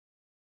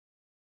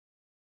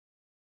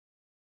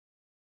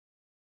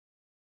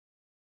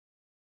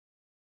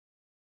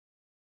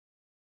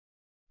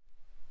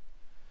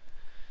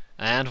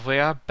And we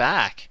are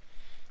back.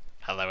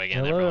 Hello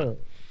again, everyone. Hello.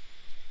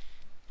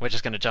 We're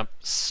just going to jump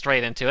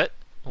straight into it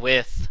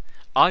with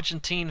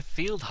Argentine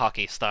field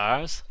hockey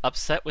stars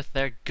upset with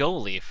their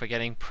goalie for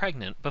getting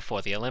pregnant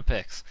before the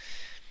Olympics.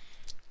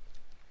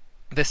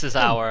 This is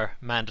our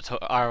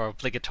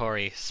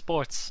obligatory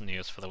sports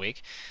news for the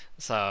week.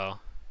 So,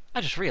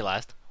 I just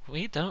realized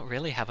we don't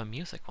really have a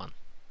music one.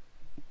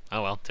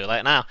 Oh well, too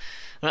late now.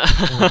 I'll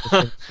have to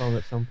sing a song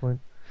at some point.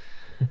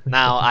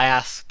 Now, I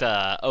asked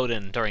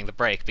Odin during the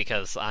break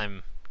because I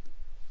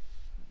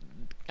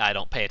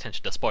don't pay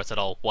attention to sports at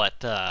all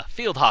what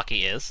field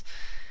hockey is.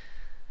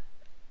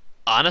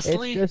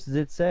 Honestly, It's just as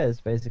it says,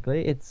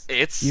 basically. It's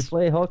you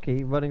play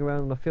hockey running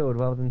around on the field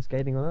rather than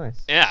skating on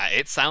ice. yeah,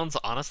 it sounds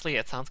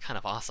kind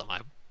of awesome.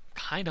 I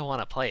kind of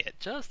want to play it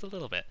just a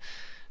little bit.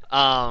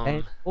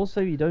 And also,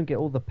 you don't get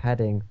all the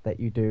padding that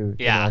you do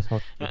in Yeah. ice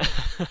hockey.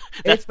 That's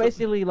It's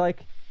basically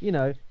like,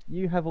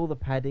 you have all the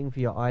padding for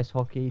your ice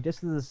hockey,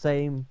 just as the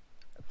same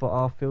for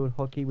our field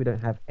hockey. We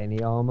don't have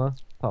any armor,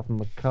 apart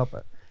from a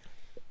cover.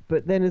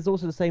 But then it's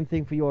also the same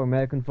thing for your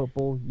American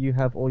football. You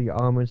have all your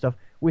armor and stuff.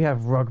 We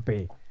have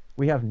rugby.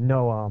 We have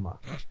no armor.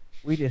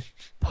 We just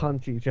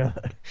punch each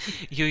other.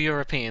 You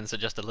Europeans are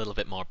just a little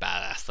bit more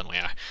badass than we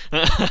are.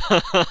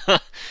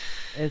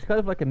 And it's kind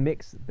of like a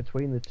mix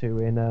between the two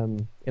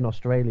in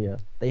Australia.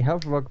 They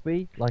have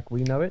rugby like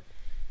we know it,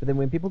 but then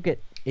when people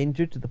get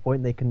injured to the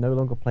point they can no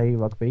longer play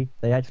rugby,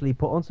 they actually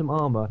put on some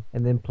armor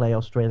and then play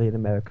Australian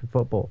American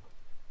football.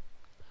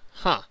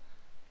 Huh.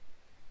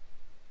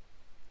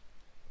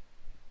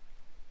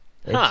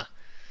 It's, Huh.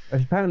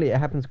 Apparently it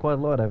happens quite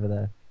a lot over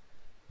there.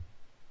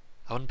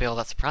 I wouldn't be all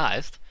that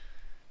surprised.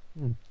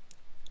 Hmm.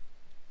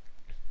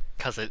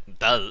 Because it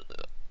does.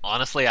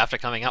 Honestly, after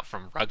coming up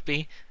from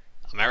rugby,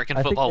 American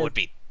I think football that- would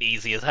be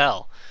easy as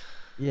hell.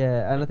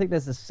 Yeah, and I think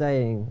there's a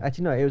saying.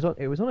 Actually, no,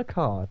 it was on a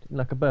card,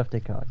 like a birthday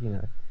card,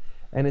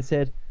 and it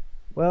said,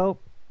 "Well,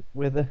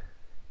 with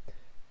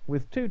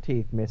two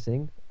teeth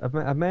missing,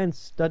 a man's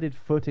studded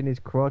foot in his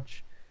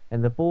crotch,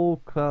 and the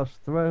ball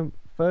clasped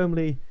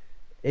firmly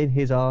in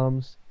his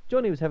arms.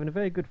 Johnny was having a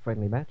very good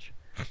friendly match."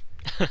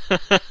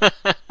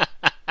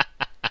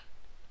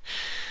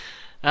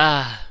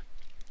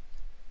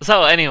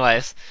 So,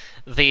 anyways,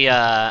 the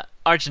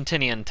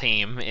Argentinian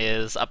team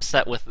is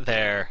upset with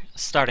their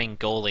starting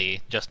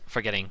goalie just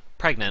for getting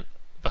pregnant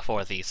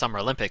before the Summer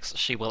Olympics.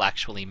 She will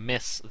actually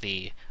miss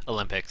the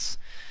Olympics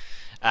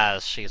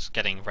as she's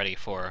getting ready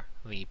for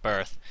the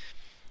birth.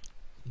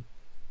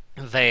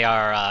 They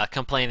are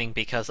complaining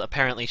because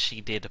apparently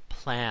she did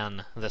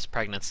plan this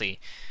pregnancy,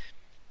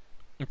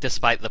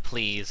 despite the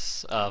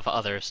pleas of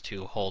others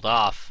to hold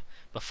off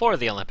before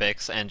the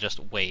Olympics and just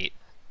wait.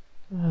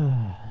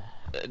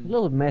 A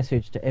little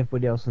message to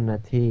everybody else on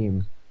that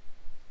team: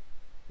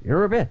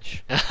 you're a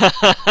bitch.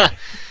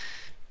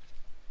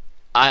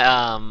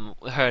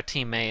 Her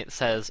teammate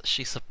says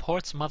she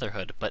supports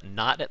motherhood, but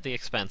not at the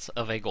expense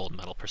of a gold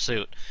medal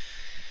pursuit.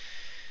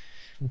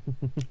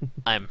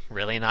 I'm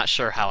really not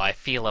sure how I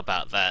feel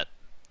about that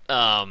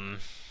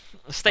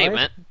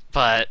statement,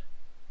 but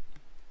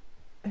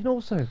And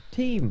also,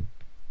 team,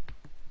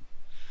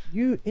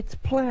 it's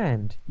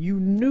planned. You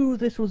knew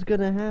this was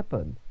gonna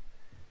happen.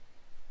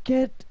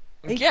 Get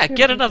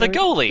another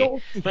goalie.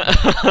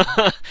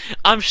 goalkeeper.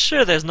 I'm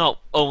sure there's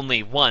not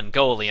only one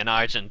goalie in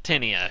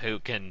Argentina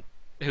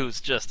who's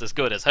just as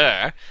good as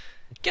her.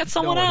 Get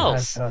someone No one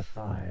else. has her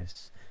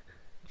thighs.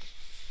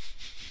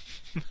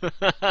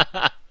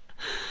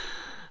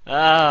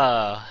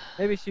 Oh.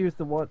 Maybe she was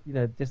the one,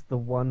 just the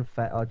one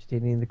fat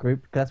Argentinian in the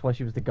group. That's why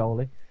she was the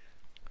goalie.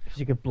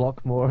 She could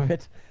block more of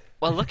it.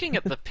 Well, looking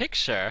at the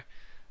picture,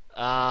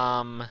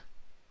 I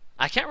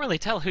can't really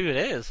tell who it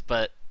is,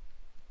 but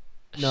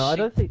No, I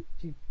don't think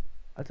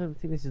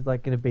this is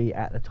like going to be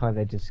at the time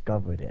they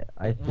discovered it.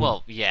 I think.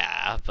 Well,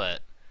 yeah, but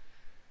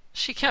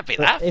she can't be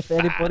But that if fat.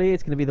 anybody,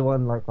 it's going to be the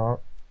one like that.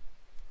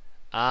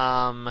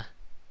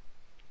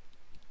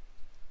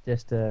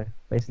 Just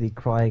basically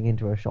crying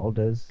into her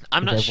shoulders.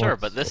 I'm not because sure,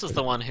 everyone's but this is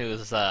the one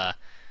who's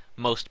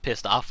most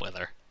pissed off with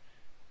her.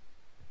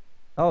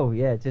 Oh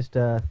yeah, just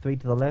 3 to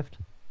the left.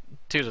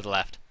 2 to the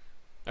left,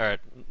 or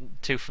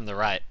 2 from the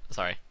right.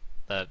 Sorry,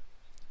 the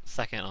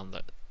second on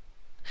the.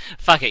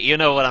 Fuck it, you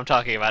know what I'm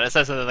talking about. It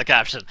says it in the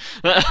caption.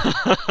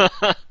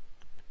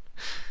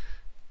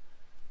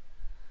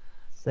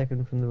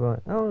 Second from the right.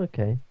 Oh,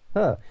 okay.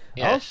 Her.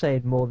 Yeah. I'll say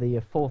it more the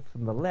fourth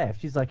from the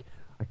left. She's like,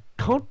 I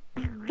can't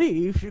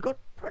believe she got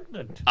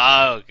pregnant.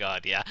 Oh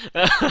god, yeah.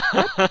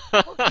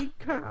 Fucking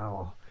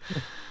cow.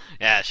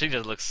 Yeah, she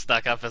just looks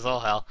stuck up as all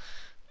hell.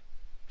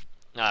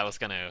 I was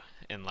gonna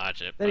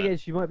enlarge it, Then but again,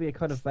 she might be a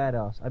kind of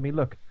badass. I mean,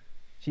 look,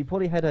 she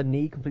probably had her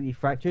knee completely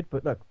fractured,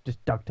 but look,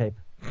 just duct tape.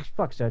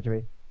 Fuck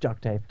surgery.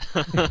 Duct tape.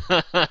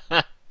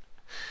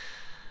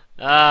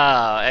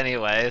 Oh,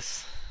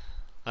 anyways,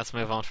 let's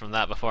move on from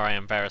that before I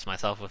embarrass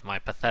myself with my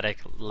pathetic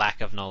lack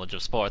of knowledge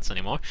of sports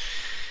anymore.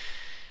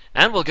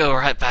 And we'll go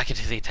right back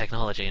into the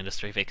technology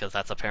industry because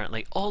that's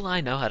apparently all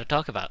I know how to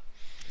talk about.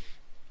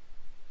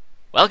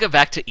 Welcome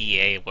back to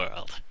EA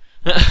World.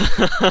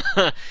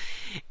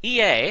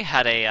 EA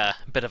had a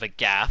bit of a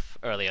gaffe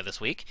earlier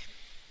this week.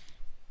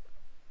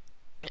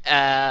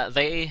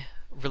 They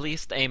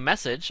released a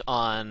message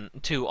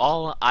to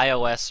all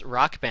iOS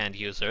Rock Band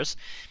users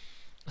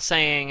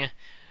saying,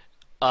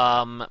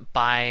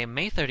 by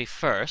May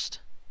 31st,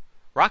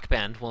 Rock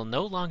Band will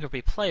no longer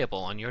be playable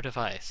on your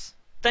device.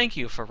 Thank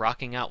you for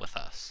rocking out with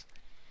us.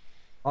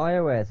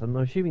 iOS. I'm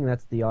assuming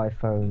that's the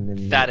iPhone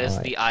and That is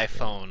the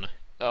iPhone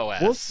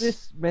OS. Was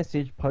this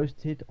message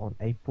posted on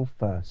April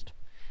 1st?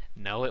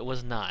 No, it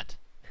was not.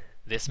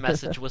 This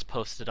message was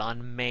posted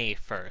on May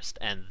 1st,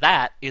 and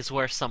that is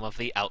where some of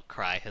the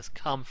outcry has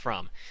come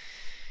from.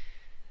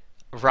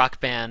 Rock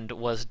Band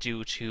was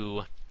due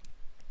to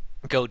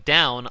go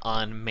down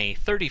on May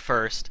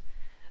 31st.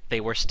 They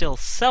were still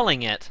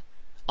selling it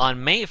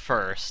on May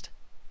 1st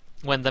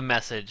when the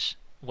message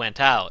went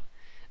out.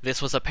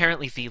 This was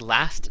apparently the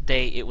last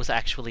day it was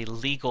actually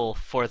legal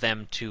for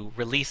them to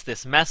release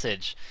this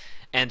message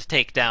and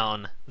take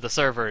down the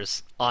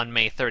servers on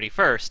May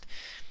 31st.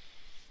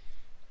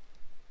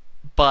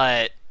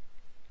 But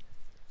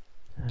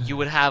you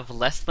would have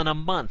less than a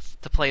month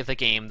to play the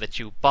game that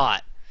you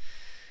bought.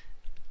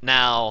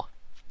 Now,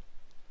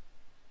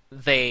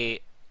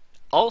 they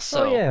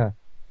also... Oh yeah,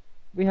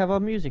 we have our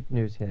music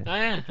news here. Oh,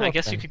 yeah, I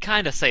guess you could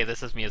kind of say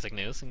this is music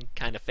news and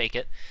kind of fake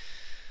it.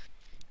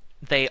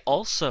 They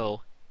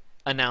also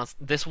announced...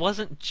 This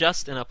wasn't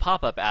just in a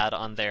pop-up ad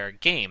on their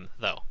game,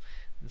 though.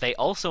 They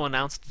also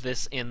announced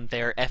this in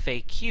their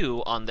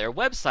FAQ on their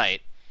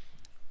website,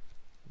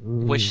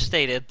 which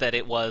stated that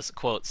it was,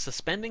 quote,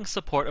 suspending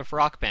support of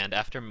Rock Band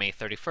after May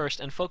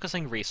 31st and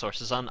focusing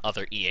resources on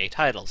other EA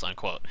titles,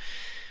 unquote.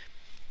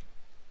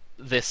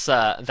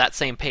 That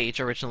same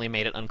page originally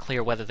made it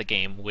unclear whether the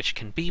game, which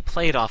can be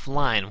played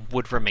offline,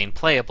 would remain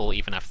playable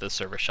even after the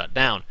server shut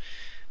down.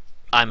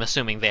 I'm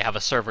assuming they have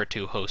a server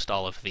to host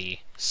all of the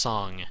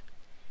song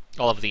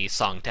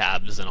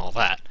tabs and all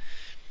that.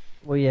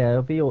 Well, yeah,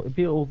 it'll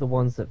be all the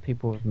ones that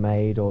people have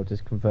made or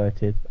just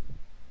converted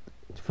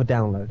for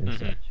download and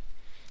such.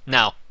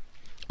 Now,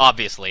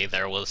 obviously,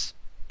 there was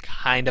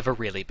kind of a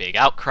really big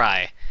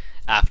outcry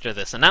after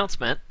this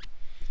announcement,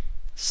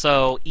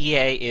 so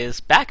EA is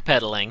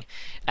backpedaling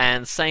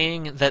and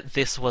saying that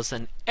this was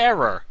an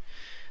error,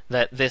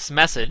 that this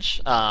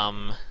message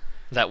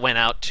that went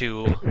out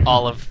to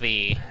all of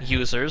the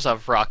users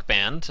of Rock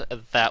Band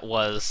that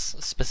was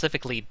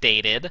specifically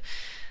dated,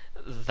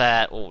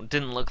 that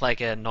didn't look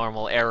like a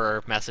normal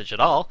error message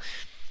at all,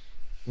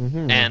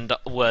 and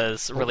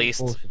was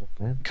released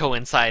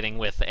coinciding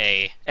with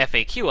a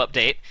FAQ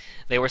update.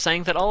 They were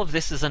saying that all of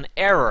this is an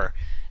error,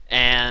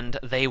 and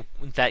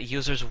that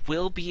users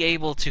will be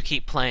able to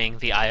keep playing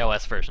the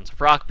iOS versions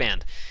of Rock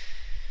Band.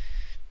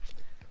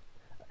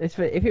 If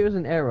it was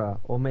an error,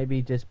 or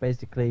maybe just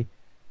basically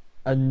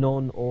a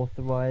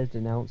non-authorized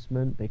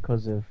announcement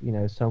because of,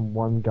 some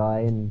one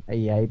guy in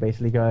EA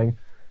basically going,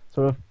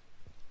 sort of,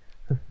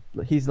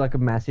 he's like a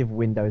massive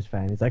Windows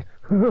fan. He's like,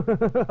 post.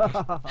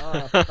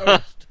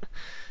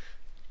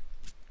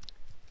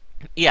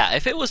 Yeah,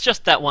 if it was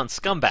just that one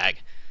scumbag,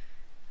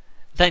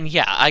 then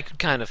yeah, I could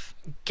kind of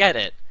get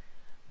it.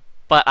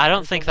 But I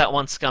don't think that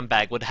one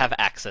scumbag would have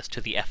access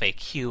to the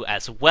FAQ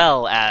as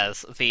well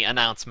as the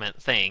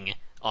announcement thing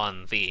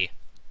on the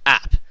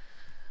app.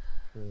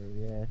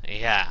 Yeah.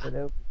 Yeah. But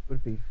it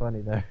would be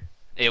funny though.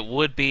 It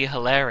would be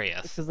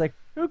hilarious. Because like,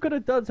 who could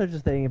have done such a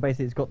thing? And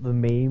basically, it's got the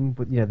meme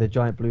with the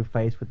giant blue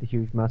face with the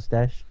huge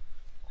mustache.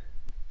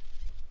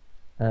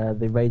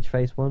 The rage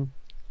face one.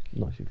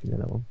 I'm not sure if you know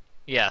that one.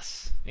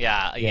 Yes.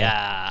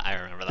 Yeah. I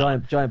remember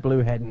that. Giant blue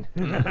head.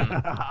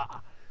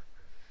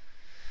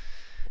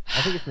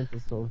 I think it's meant to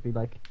sort of be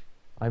like,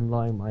 I'm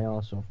lying my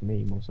ass off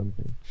meme or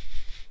something.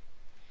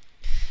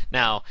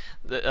 Now,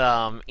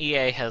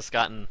 EA has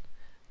gotten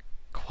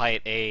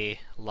quite a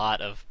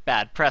lot of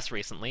bad press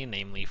recently,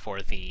 namely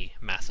for the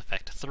Mass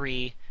Effect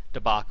 3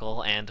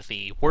 debacle and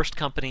the worst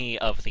company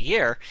of the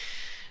year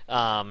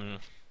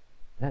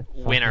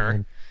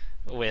winner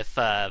with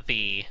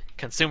the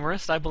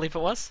Consumerist, I believe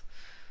it was.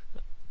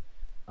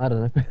 I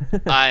don't know.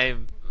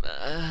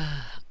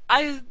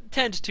 I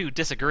tend to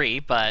disagree,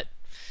 but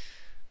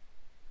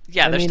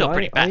yeah, they're still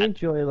pretty bad. I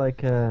enjoy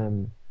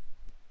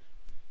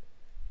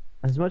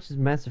as much as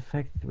Mass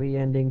Effect 3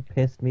 ending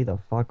pissed me the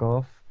fuck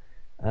off.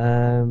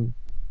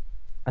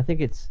 I think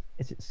it's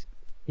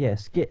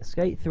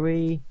Skate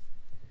 3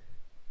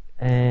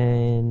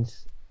 and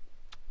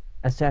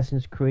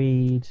Assassin's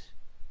Creed,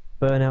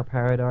 Burnout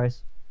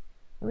Paradise.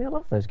 I mean, I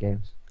love those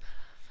games.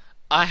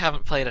 I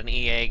haven't played an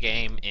EA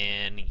game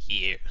in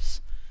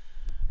years.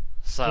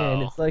 So yeah,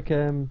 and it's like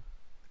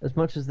as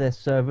much as their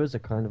servers are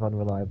kind of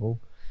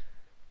unreliable,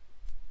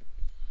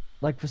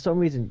 like for some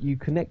reason you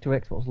connect to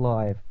Xbox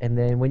Live, and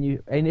then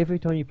every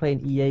time you play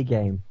an EA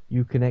game,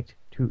 you connect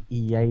to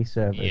EA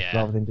servers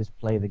rather than just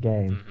play the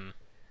game.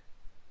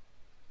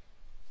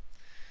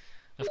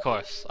 Of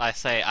course, I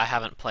say I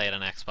haven't played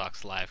an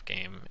Xbox Live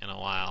game in a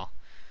while,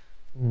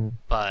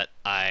 but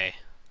I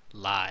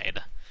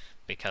lied,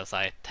 because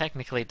I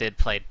technically did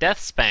play Death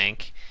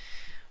Spank,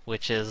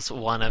 which is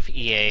one of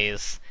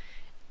EA's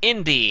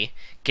indie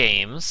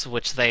games,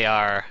 which they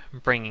are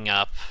bringing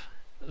up,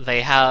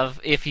 they have,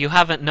 if you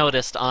haven't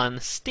noticed on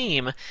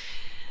Steam,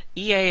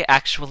 EA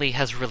actually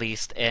has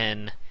released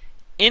an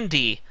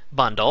indie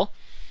bundle.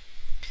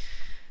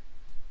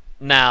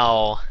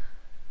 Now,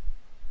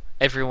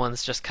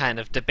 everyone's just kind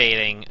of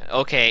debating,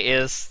 okay,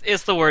 is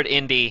the word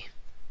indie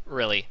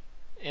really?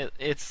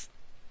 It's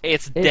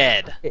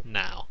dead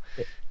now.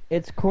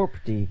 It's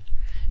corpty,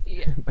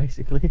 Yeah,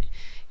 basically.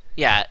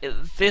 yeah,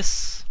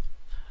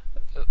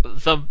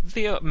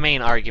 the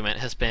main argument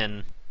has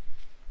been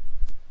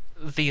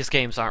these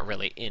games aren't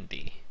really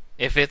indie.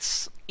 If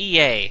it's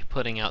EA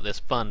putting out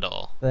this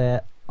bundle,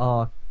 They're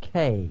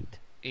arcade.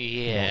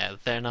 yeah,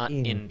 they're not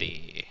indie.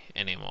 indie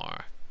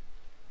anymore.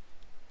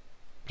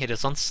 It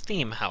is on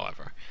Steam,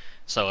 however.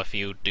 So if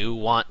you do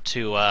want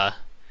to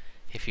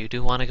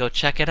go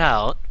check it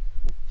out,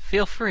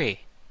 feel free.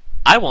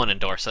 I won't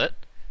endorse it,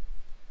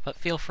 but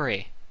feel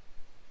free.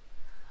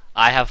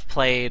 I have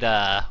played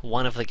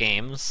one of the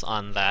games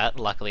on that.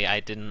 Luckily, I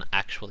didn't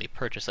actually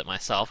purchase it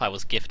myself. I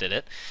was gifted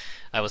it.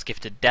 I was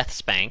gifted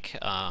Deathspank.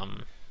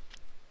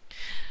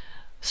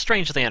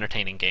 Strangely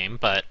entertaining game,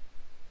 but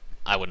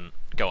I wouldn't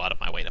go out of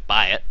my way to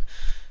buy it.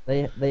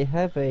 They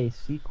have a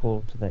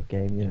sequel to that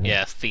game, you know.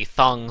 Yes, the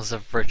Thongs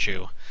of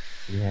Virtue.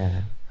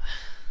 Yeah.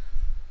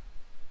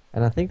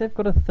 And I think they've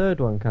got a third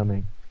one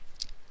coming.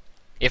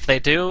 If they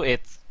do,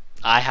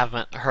 I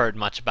haven't heard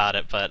much about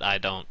it, but I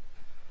don't.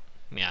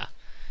 Yeah.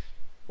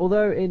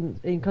 Although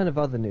in kind of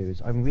other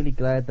news, I'm really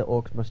glad that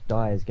Orcs Must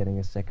Die is getting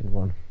a second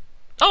one.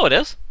 Oh, it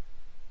is?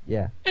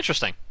 Yeah.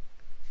 Interesting.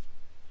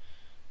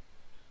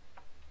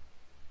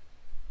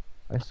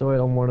 I saw it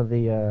on one of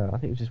the I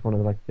think it was just one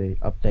of the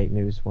update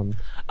news ones.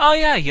 Oh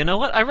yeah, you know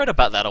what? I read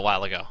about that a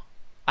while ago.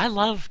 I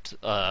loved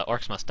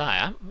Orcs Must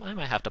Die. I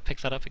might have to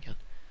pick that up again.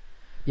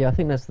 Yeah, I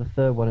think that's the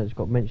third one that's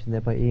got mentioned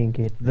there by Ian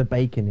Kidd. The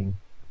Baconing.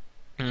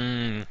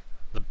 The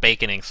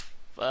Baconing's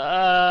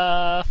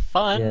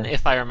fun, Yeah.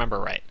 if I remember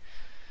right.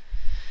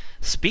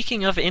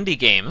 Speaking of indie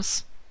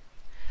games,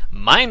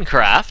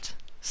 Minecraft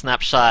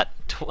Snapshot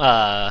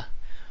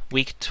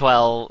week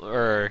 12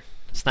 or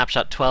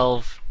Snapshot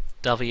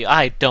 12W.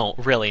 I don't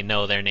really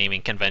know their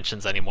naming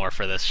conventions anymore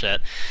for this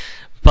shit.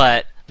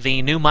 But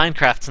the new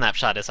Minecraft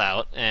Snapshot is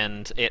out,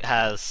 and it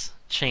has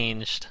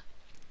changed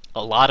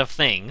a lot of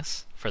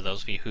things. For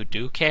those of you who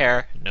do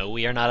care, no,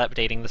 we are not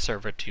updating the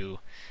server to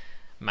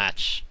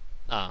match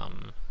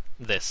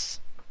this.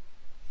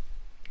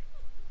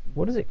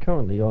 What is it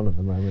currently on at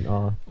the moment?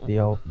 The The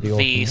awesome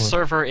one.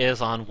 server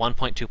is on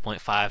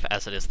 1.2.5,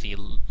 as it is the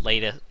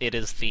latest. It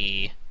is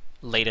the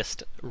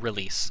latest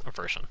release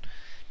version,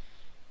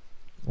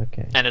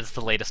 Okay. and it's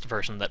the latest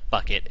version that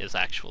Bucket is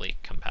actually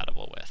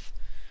compatible with.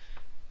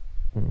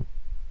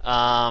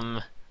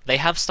 They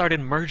have started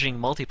merging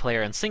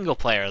multiplayer and single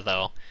player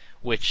though,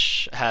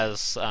 which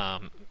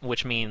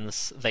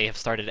means they have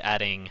started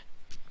adding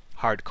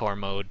hardcore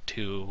mode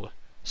to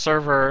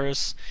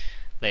servers.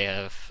 They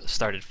have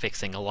started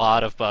fixing a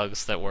lot of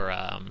bugs that were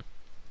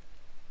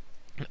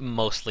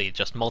mostly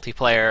just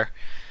multiplayer,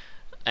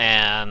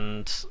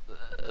 and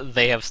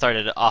they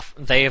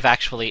have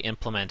actually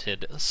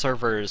implemented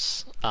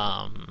servers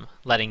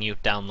letting you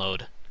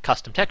download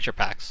custom texture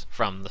packs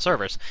from the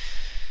servers.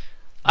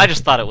 I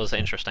just thought it was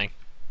interesting.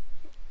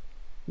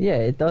 Yeah,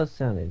 it does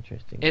sound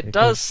interesting. It because-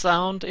 does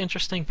sound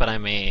interesting, but I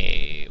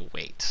may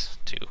wait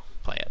to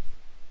play it,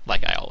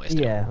 like I always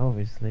do. Yeah,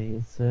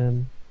 obviously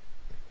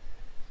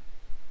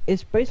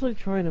it's basically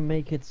trying to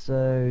make it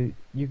so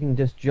you can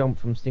just jump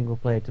from single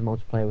player to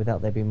multiplayer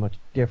without there being much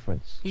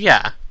difference.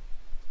 Yeah.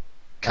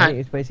 I think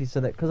it's basically so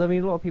that, because I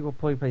mean, a lot of people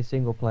probably play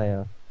single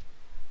player,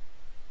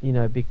 you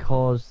know,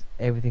 because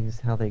everything's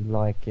how they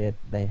like it.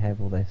 They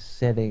have all their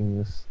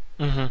settings,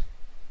 Mm-hmm.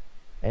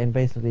 and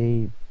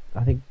basically,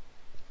 I think,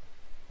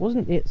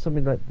 wasn't it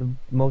something like the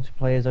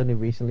multiplayers only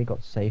recently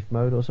got safe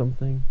mode or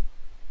something?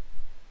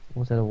 Or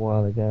was that a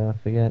while ago? I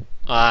forget.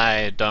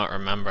 I don't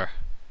remember.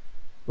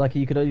 Like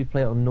you could only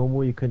play it on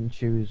normal. You couldn't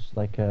choose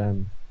like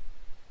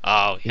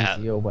Oh yeah.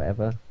 easy or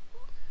whatever.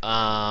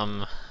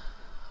 Oh,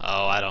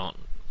 I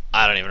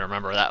don't even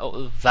remember that.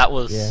 That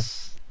was Yeah.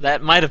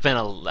 that might have been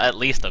at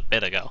least a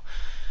bit ago.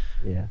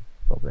 Yeah,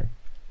 probably.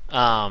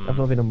 I've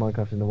not been on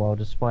Minecraft in a while,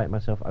 despite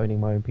myself owning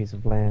my own piece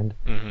of land.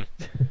 Mhm.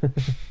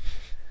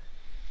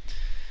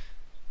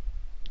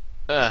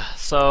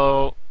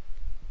 So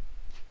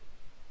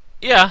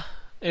yeah,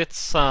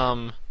 it's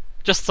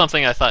just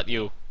something I thought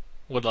you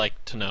would like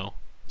to know.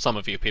 Some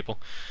of you people.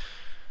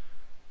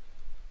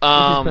 Which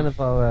is kind of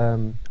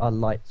our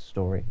light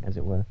story, as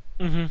it were,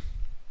 Mhm.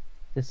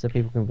 just so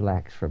people can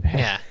relax for a bit.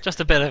 Yeah, just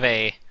a bit of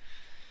a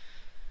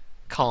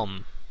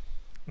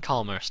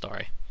calmer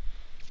story.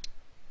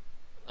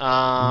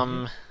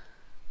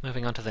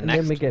 Moving on to the And next.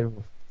 then we get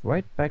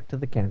right back to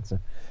the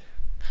cancer.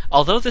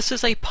 Although this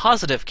is a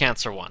positive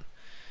cancer one,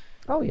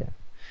 Oh yeah.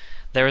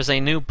 there is a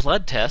new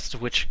blood test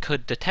which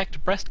could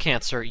detect breast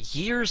cancer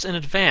years in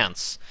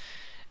advance,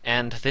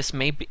 and it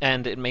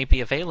may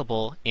be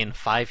available in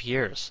 5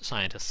 years.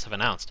 Scientists have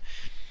announced.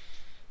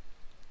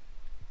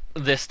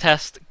 This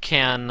test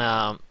can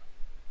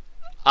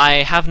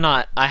I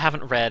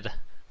haven't read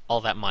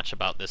all that much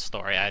about this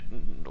story. I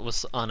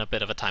was on a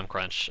bit of a time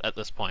crunch at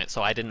this point,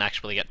 so I didn't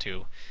actually get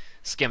to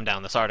skim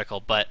down this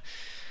article, but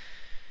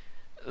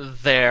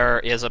there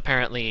is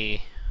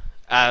apparently,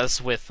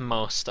 as with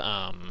most,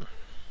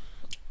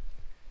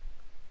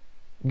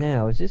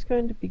 Now, is this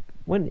going to be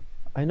when?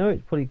 I know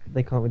it's probably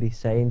they can't really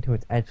say until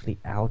it's actually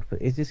out,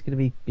 but is this going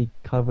to be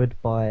covered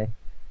by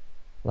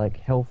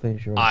like health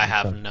insurance I and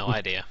have stuff? no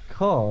idea.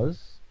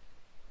 Because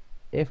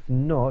if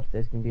not,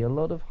 there's going to be a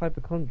lot of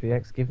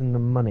hypochondriacs giving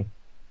them money.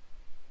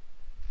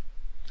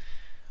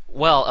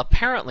 Well,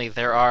 apparently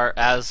there are,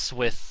 as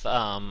with,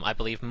 I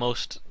believe,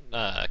 most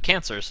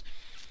cancers,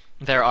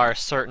 there are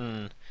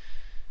certain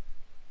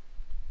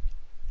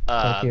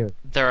Criteria.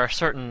 there are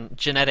certain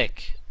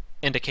genetic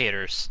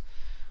indicators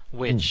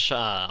which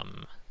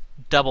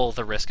double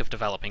the risk of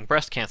developing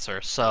breast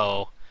cancer.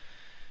 So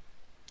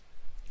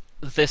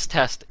this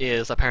test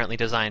is apparently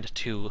designed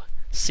to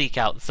seek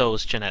out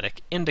those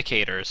genetic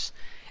indicators,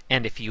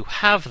 and if you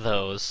have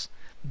those,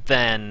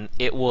 then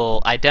it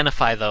will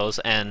identify those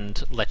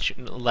and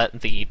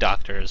let the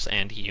doctors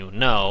and you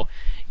know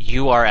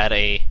you are at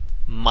a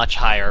much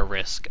higher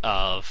risk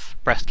of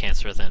breast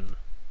cancer than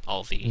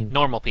all the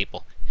normal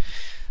people.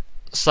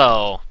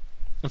 So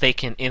they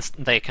can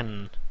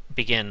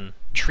begin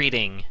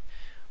treating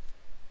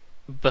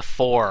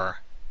before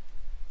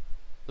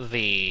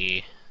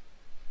the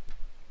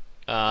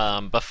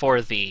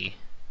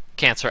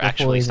cancer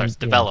actually Even- starts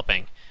yeah.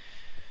 developing.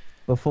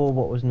 Before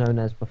what was known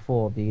as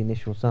before the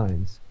initial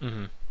signs.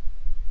 hmm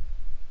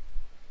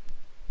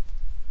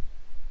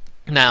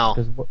Now,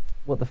 Because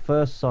what the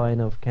first sign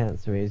of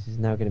cancer is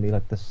now going to be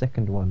like the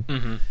second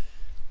one.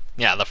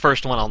 yeah, the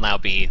first one will now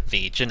be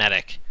the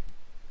genetic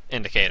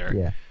indicator.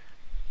 Yeah.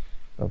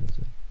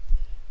 Obviously.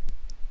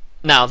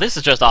 Now, this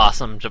is just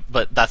awesome,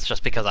 but that's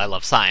just because I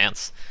love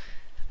science.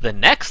 The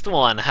next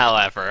one,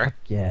 however,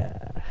 Yeah.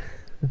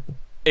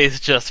 is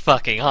just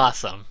fucking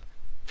awesome.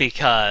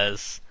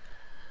 Because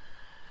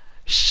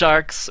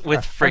sharks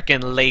with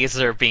frickin'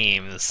 laser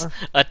beams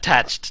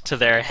attached to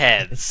their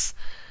heads.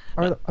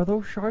 Are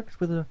those sharks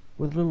with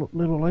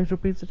little laser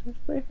beams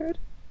attached to their head?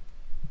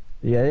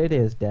 Yeah, it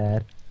is,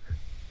 Dad.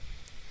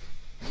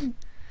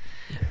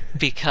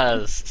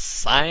 Because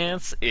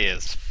science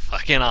is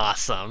fucking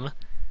awesome.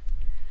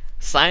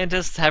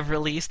 Scientists have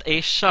released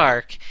a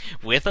shark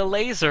with a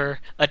laser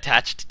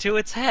attached to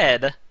its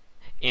head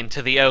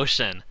into the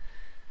ocean.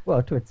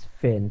 Well, to its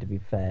fin, to be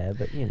fair,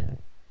 but you know,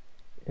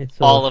 it's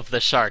All of the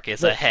shark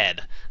is a Look-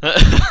 head.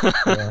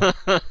 Yeah.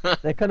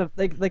 They kind of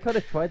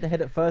tried the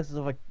head at first, as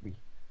of like,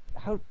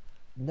 how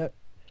no.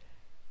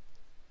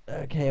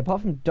 Okay,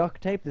 apart from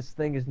duct tape, this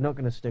thing is not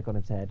going to stick on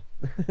its head.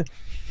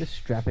 Just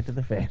strap it to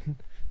the fin.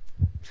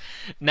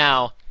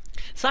 Now,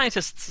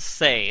 scientists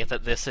say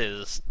that this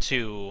is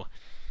to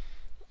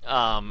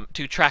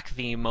track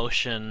the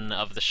motion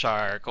of the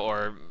shark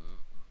or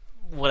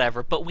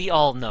whatever, but we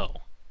all know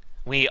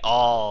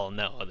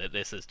that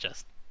this is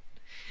just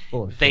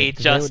Bullshit, they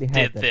 'cause just already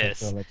had did that this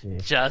technology.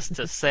 just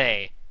to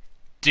say,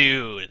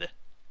 dude,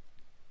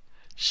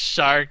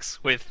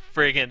 sharks with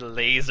friggin'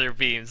 laser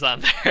beams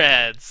on their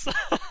heads.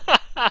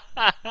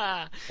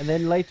 And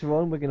then later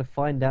on, we're going to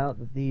find out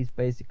that these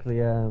basically,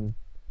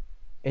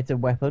 it's a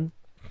weapon,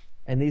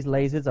 and these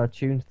lasers are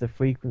tuned to the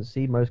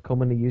frequency most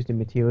commonly used in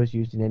materials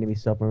used in enemy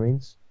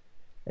submarines,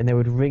 and they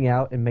would ring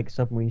out and make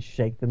submarines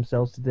shake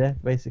themselves to death,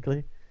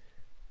 basically.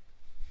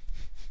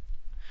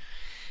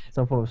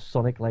 Some form of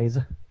sonic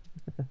laser.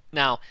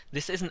 Now,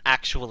 this isn't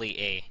actually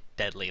a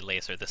deadly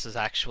laser. This is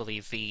actually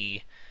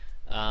the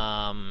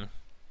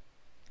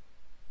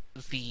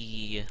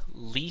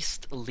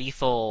least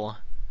lethal.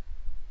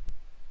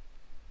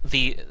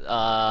 This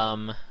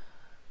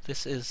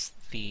is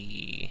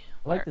the.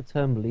 I like the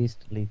term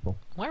least lethal.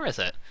 Where is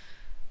it?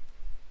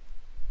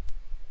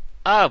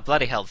 Oh,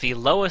 bloody hell. The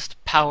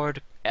lowest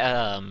powered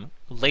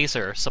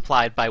laser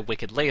supplied by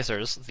Wicked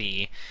Lasers,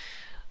 the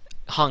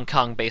Hong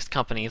Kong-based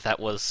company that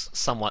was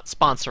somewhat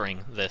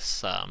sponsoring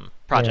this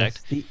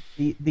project. Yes,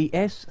 the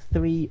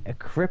S3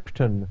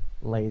 Krypton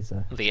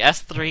laser. The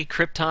S3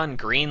 Krypton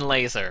Green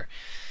Laser,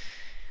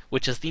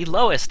 which is the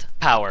lowest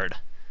powered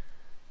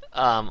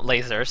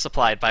laser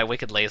supplied by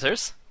Wicked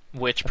Lasers,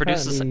 which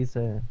produces Apparently he's,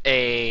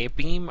 a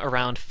beam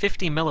around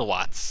 50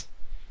 milliwatts.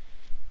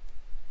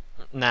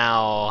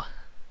 Now,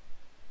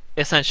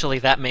 essentially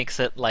that makes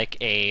it like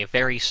a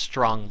very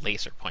strong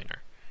laser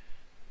pointer.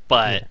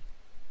 But Yeah.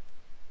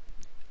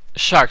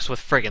 sharks with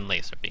friggin'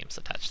 laser beams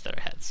attached to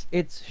their heads.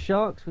 It's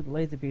sharks with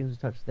laser beams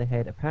attached to their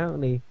head,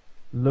 apparently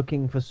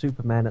looking for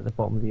Superman at the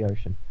bottom of the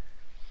ocean.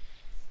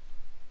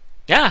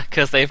 Yeah,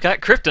 because they've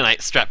got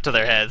kryptonite strapped to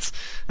their heads.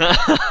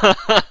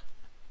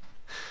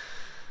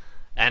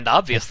 And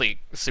obviously,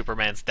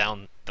 Superman's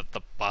down at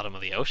the bottom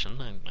of the ocean.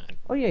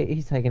 Oh yeah,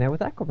 he's hanging out with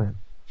Aquaman.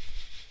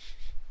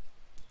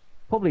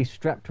 Probably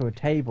strapped to a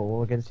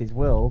table against his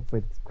will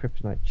with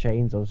kryptonite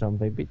chains or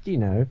something, but you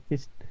know,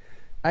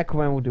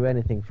 Aquaman will do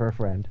anything for a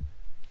friend.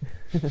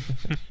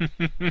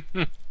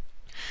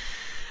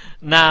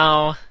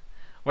 Now,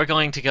 we're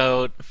going to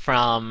go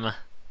from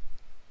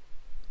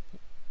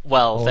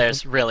well, Awesome.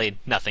 there's really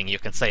nothing you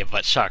can say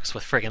but sharks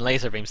with friggin'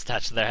 laser beams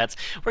attached to their heads.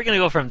 We're gonna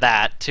go from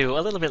that to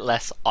a little bit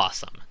less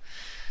awesome.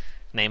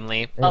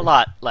 Namely, a Uh,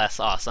 lot less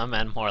awesome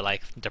and more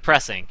like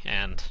depressing,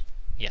 and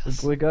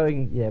yes. we're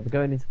going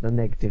into the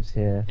negatives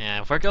here.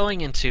 Yeah, we're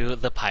going into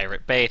the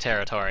Pirate Bay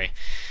territory.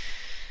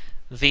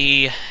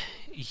 The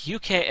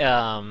UK,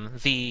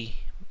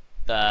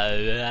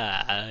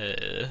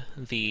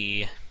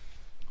 the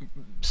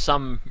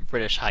some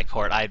British High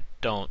Court. I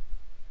don't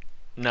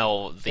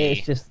know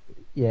It's just,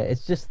 yeah,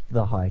 it's just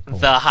the High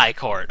Court. the High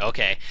Court.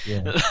 Okay,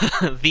 Yeah.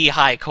 the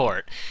High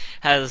Court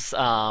has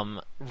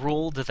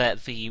ruled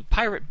that the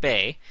Pirate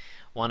Bay,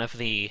 one of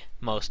the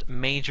most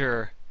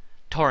major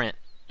torrent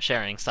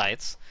sharing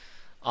sites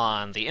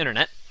on the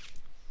internet,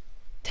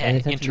 And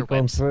it's actually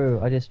gone interwebs.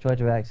 through. I just tried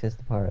to access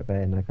the Pirate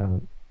Bay and I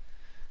can't.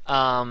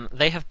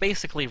 They have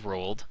basically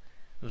ruled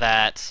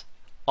that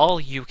all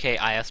UK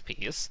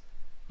ISPs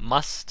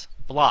must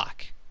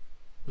block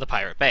the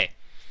Pirate Bay.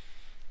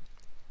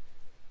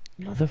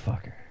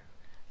 Motherfucker.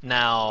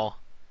 Now,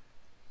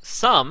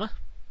 some.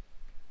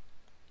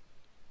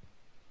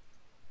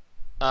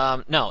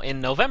 No,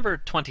 in November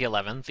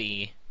 2011,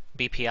 the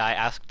BPI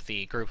asked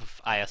the group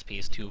of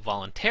ISPs to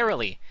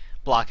voluntarily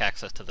block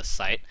access to the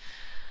site,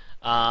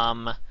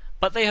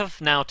 but they have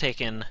now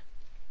taken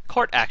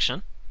court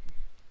action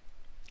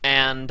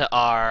and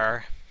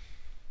are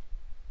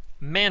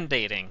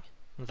mandating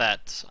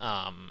that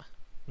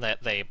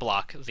that they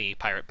block the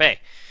Pirate Bay.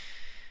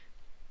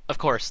 Of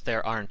course,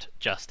 there aren't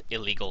just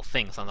illegal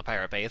things on the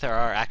Pirate Bay. There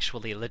are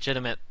actually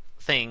legitimate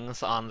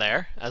things on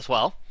there as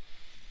well.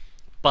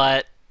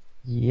 But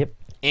Yep.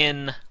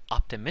 in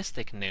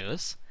optimistic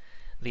news,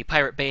 the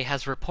Pirate Bay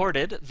has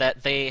reported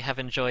that they have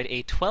enjoyed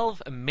a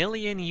 12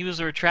 million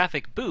user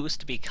traffic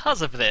boost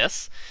because of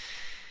this,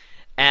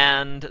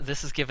 and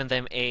this has given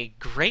them a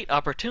great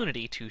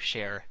opportunity to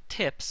share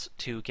tips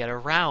to get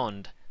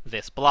around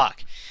this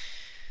block.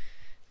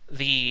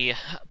 The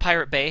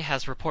Pirate Bay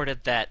has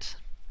reported that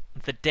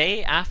the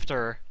day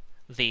after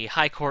the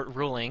High Court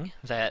ruling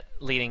that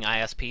leading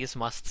ISPs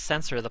must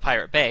censor the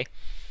Pirate Bay,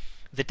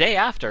 the day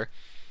after,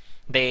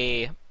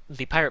 the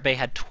Pirate Bay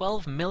had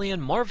 12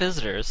 million more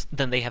visitors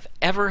than they have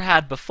ever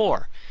had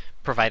before,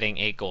 providing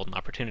a golden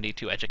opportunity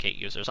to educate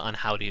users on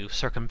how to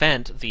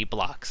circumvent the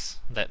blocks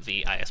that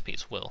the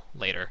ISPs will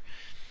later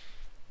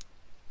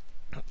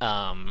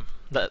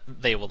that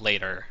they will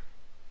later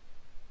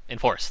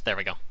enforce. There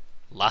we go.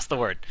 Lost the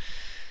word.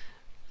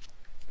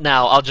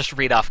 Now, I'll just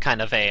read off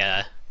kind of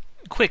a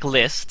quick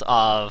list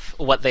of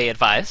what they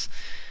advise.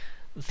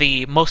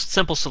 The most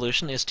simple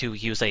solution is to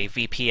use a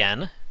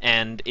VPN,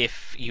 and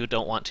if you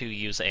don't want to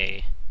use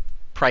a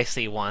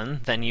pricey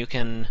one, then you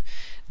can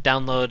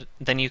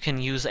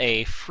use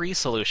a free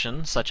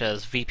solution such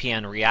as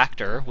VPN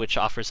Reactor, which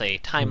offers a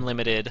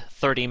time-limited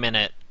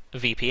 30-minute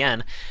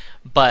VPN,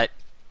 but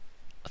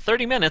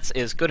 30 minutes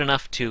is good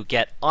enough to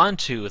get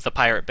onto the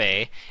Pirate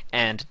Bay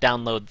and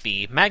download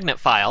the magnet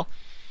file.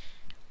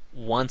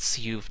 Once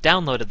you've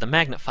downloaded the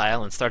magnet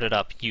file and started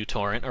up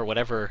uTorrent or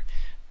whatever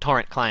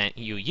torrent client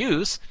you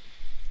use,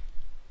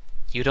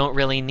 you don't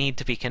really need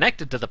to be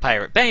connected to the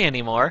Pirate Bay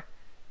anymore,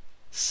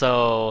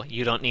 so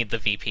you don't need the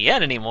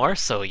VPN anymore,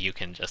 so you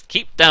can just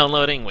keep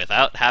downloading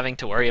without having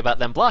to worry about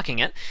them blocking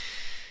it.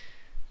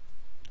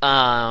 They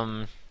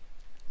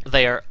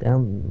are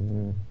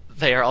Down.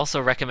 They are also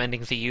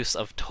recommending the use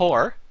of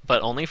Tor,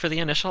 but only for the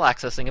initial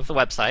accessing of the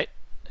website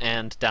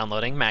and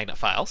downloading magnet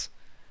files.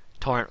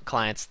 Torrent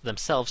clients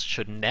themselves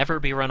should never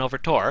be run over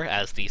Tor,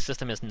 as the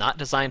system is not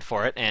designed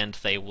for it, and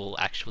they will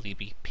actually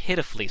be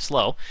pitifully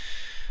slow.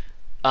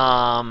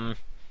 And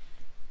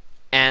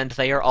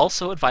they are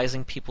also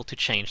advising people to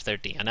change their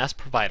DNS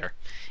provider.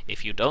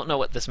 If you don't know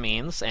what this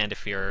means, and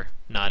if you're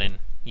not in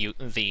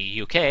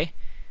the UK,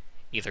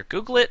 either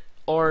Google it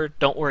or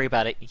don't worry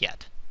about it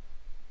yet.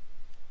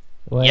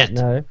 Wait, Yet.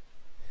 no.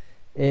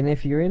 And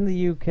if you're in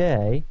the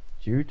UK,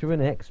 due to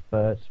an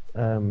expert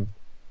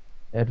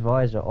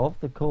advisor of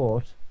the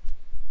court,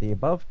 the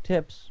above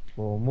tips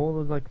will more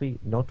than likely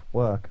not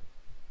work.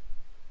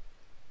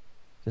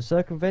 To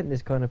circumvent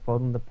this kind of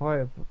problem, the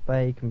Pirate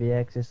Bay can be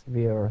accessed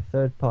via a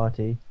third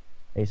party,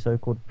 a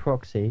so-called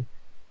proxy.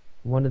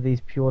 One of these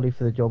purely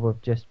for the job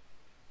of just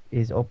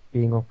is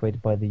being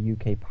operated by the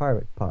UK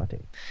Pirate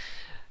Party.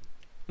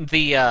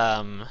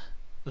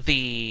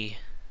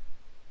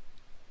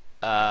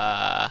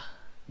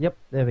 Yep,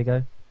 there we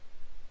go.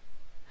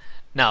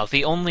 Now,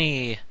 the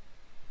only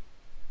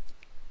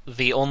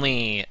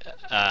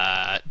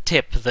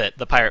tip that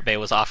the Pirate Bay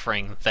was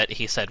offering that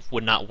he said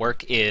would not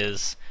work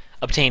is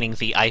obtaining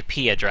the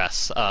IP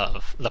address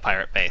of the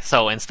Pirate Bay.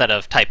 So instead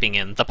of typing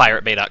in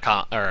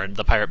thepiratebay.com or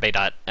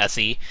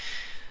thepiratebay.se,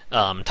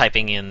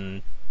 typing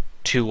in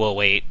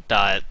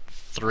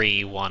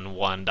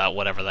 208.311.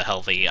 Whatever the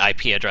hell the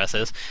IP address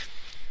is,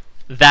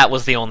 that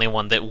was the only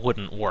one that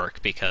wouldn't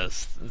work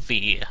because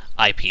the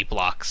IP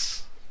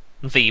blocks,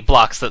 the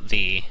blocks that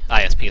the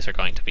ISPs are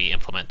going to be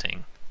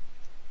implementing,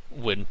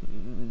 would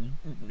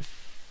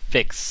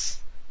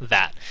fix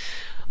that.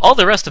 All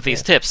the rest of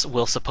these tips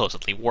will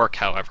supposedly work,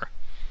 however.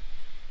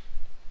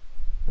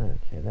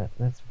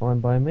 that's fine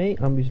by me.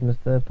 I'm using a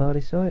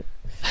third-party site.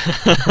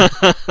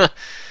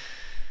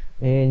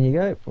 And you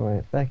go.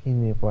 Right, back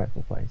in the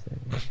rightful place there.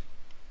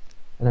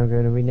 And I'm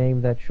going to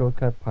rename that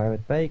shortcut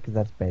Pirate Bay, because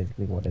that's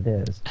basically what it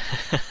is.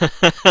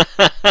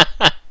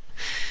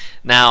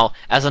 Now,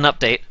 as an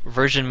update,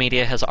 Virgin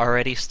Media has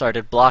already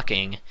started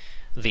blocking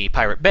the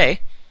Pirate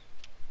Bay.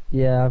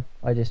 Yeah,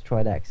 I just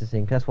tried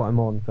accessing. That's what I'm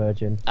on,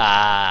 Virgin.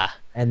 Ah,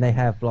 And they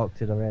have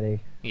blocked it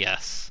already.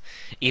 yes.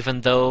 Even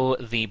though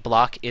the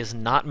block is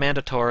not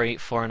mandatory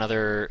for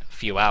another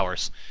few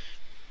hours.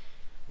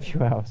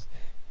 Few hours.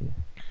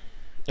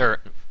 Or,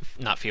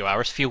 not few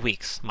hours, few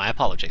weeks. My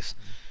apologies.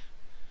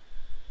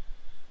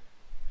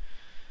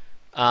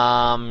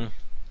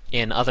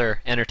 In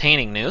other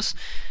entertaining news,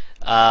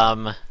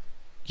 Along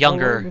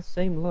younger the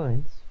same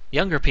lines.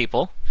 younger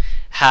people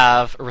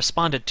have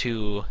responded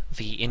to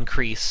the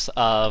increase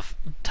of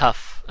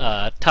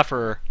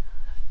tougher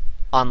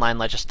online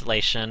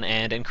legislation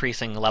and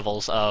increasing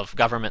levels of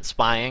government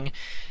spying,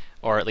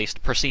 or at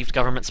least perceived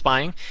government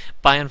spying,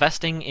 by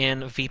investing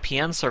in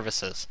VPN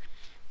services.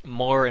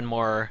 More and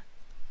more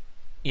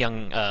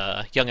young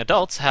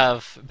adults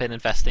have been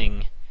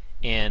investing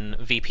in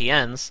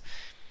VPNs.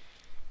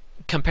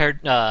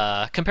 Compared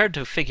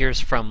to figures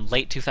from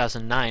late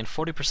 2009,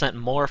 40%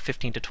 more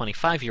 15 to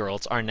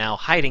 25-year-olds are now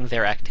hiding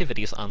their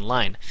activities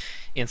online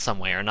in some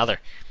way or another.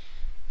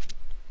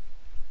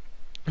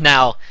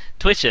 Now,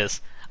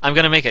 Twitches, I'm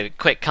going to make a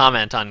quick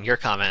comment on your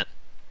comment.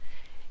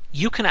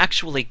 You can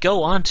actually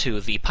go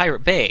onto the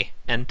Pirate Bay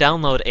and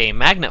download a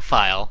magnet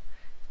file,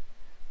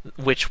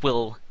 which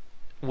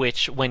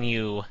when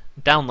you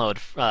download,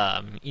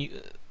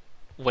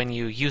 when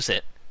you use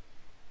it,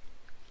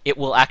 it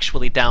will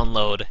actually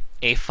download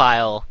a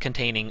file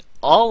containing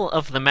all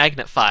of the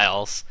magnet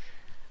files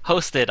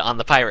hosted on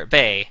the Pirate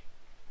Bay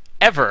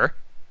ever.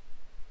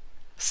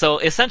 So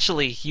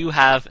essentially, you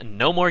have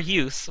no more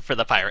use for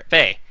the Pirate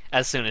Bay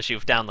as soon as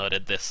you've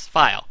downloaded this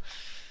file.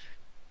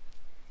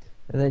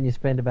 And then you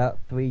spend about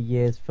 3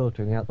 years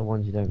filtering out the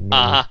ones you don't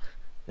need.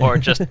 Or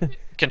just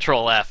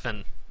Control F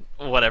and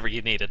whatever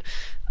you needed.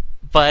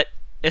 But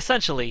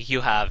essentially,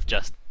 you have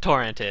just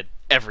torrented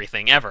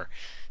everything ever.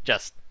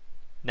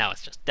 Now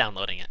it's just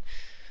downloading it.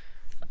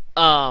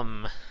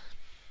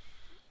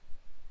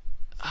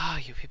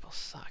 You people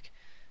suck.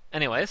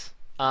 Anyways,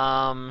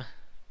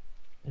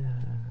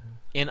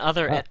 in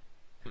other...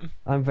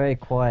 I'm very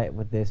quiet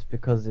with this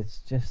because it's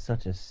just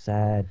such a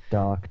sad,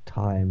 dark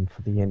time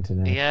for the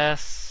internet.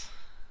 Yes.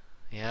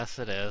 Yes,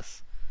 it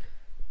is.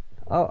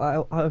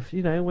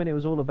 When it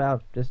was all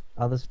about just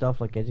other stuff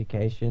like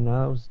education,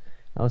 I was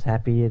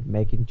happy at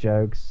making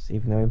jokes,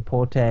 even though in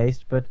poor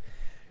taste. But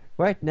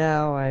right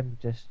now, I'm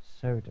just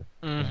so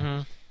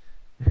depressed.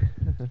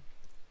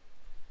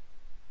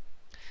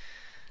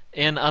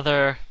 In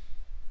other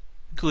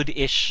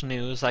good-ish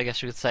news, I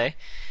guess you could say,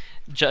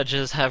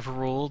 judges have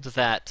ruled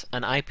that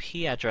an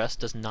IP address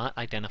does not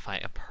identify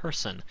a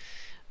person,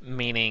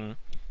 meaning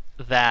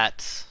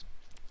that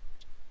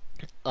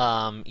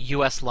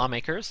U.S.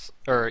 lawmakers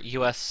or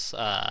U.S.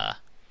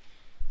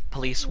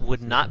 Police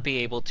would not be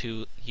able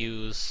to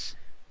use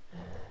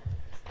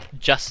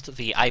just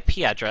the IP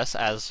address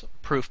as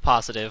proof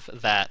positive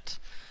that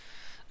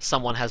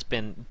someone has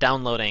been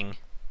downloading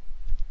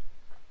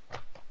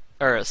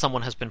or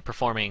someone has been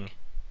performing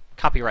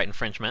copyright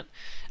infringement,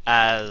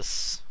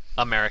 as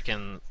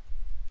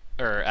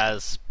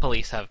as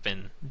police have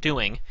been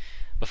doing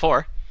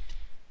before.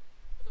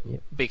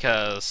 Yep.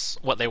 Because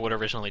what they would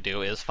originally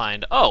do is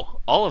find,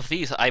 all of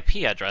these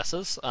IP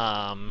addresses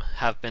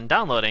have been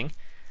downloading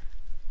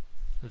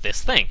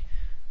this thing.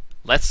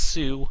 Let's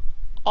sue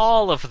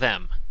all of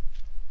them.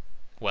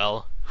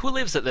 Well, who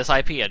lives at this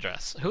IP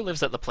address? Who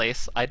lives at the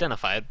place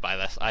identified by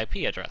this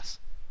IP address?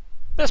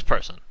 This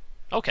person.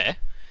 Okay.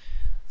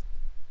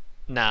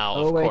 Now,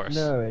 of course.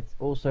 No, it's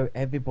also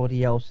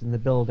everybody else in the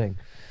building.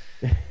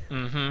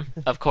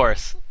 Of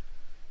course.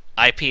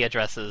 IP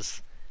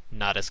addresses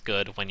not as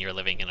good when you're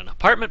living in an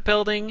apartment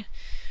building,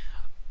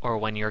 or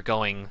when you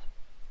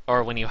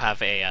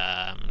have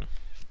a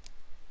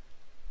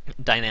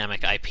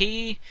dynamic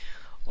IP,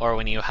 or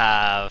when you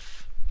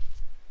have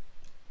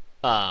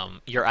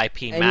your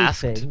IP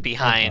masked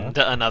behind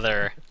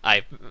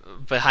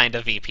behind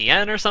a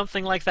VPN or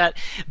something like that.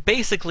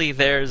 Basically,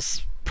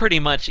 there's pretty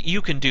much,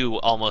 you can do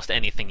almost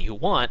anything you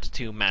want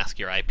to mask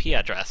your IP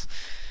address.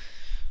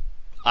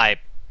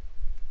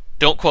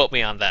 Don't quote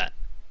me on that.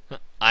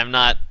 I'm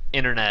not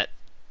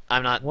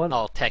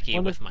all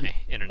techie with my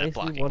internet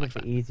blocking one like of the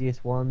that.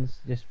 easiest ones,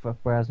 just for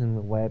browsing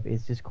the web,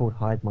 is just called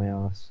Hide My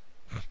Ass.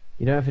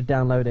 You don't have to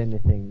download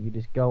anything. You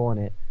just go on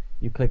it,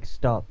 you click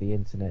Start the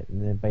Internet,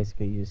 and then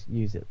basically you just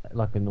use it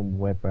like a normal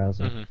web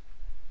browser. If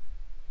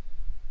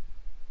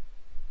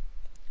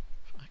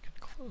I can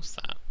close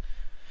that.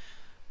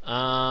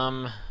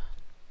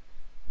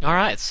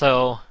 Alright,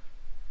 so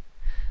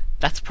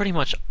that's pretty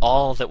much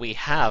all that we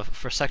have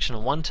for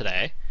Section 1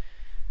 today.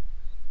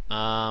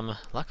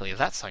 Luckily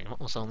that segment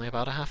was only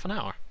about a half an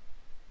hour,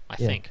 I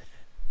think.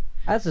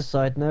 As a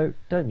side note,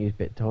 don't use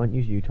BitTorrent,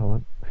 use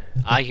uTorrent.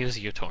 I use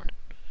uTorrent.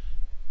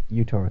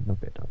 uTorrent, not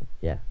BitTorrent.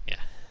 Yeah. Yeah.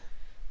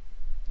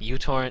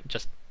 uTorrent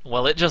just,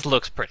 well, it just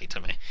looks pretty to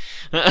me.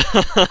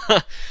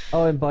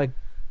 Oh, and by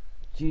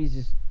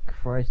Jesus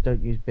Christ,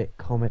 don't use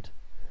BitComet.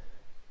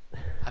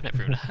 I've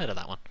never even heard of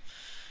that one.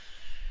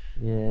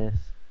 Yes.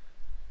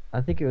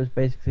 I think it was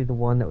basically the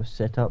one that was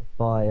set up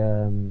by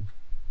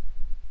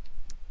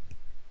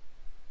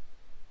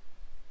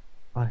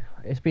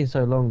it's been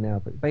so long now,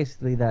 but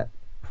basically that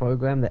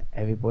program that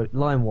everybody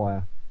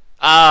LimeWire.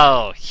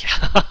 Oh,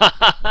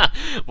 yeah.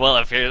 Well,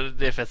 if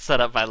it's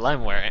set up by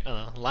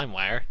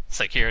LimeWire,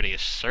 security is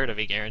sure to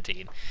be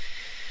guaranteed.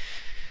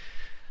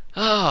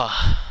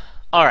 Oh,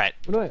 all right.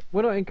 We're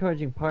not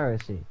encouraging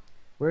piracy.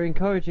 We're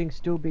encouraging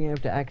still being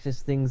able to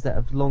access things that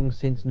have long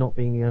since not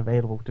been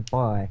available to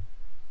buy.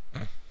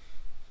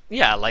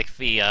 Yeah, like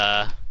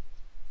the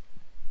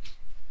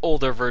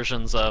older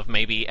versions of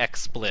maybe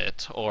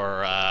XSplit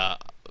or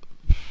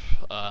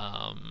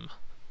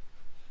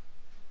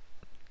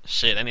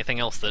shit, anything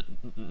else that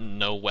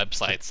no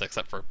websites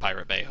except for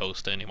Pirate Bay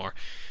host anymore.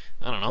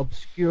 I don't know.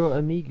 Obscure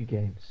Amiga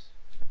games.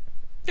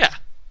 Yeah,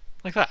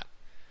 like that.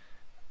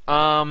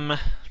 All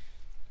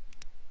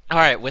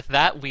right, with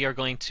that, we are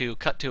going to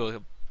cut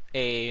to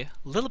a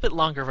little bit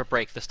longer of a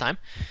break this time.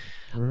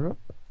 We're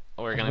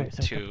going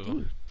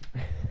to...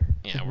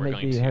 Yeah, we're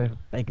going to... have a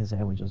bacon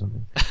sandwich or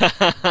something.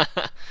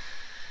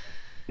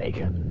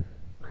 Bacon.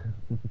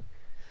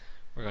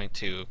 We're going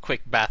to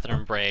quick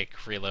bathroom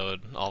break,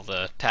 reload all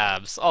the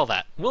tabs, all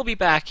that. We'll be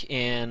back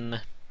in...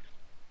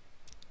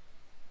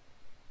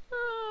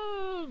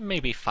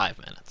 maybe 5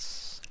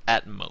 minutes,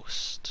 at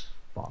most.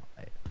 5.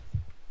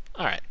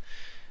 Alright.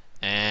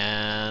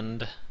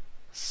 And...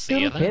 see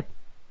you then.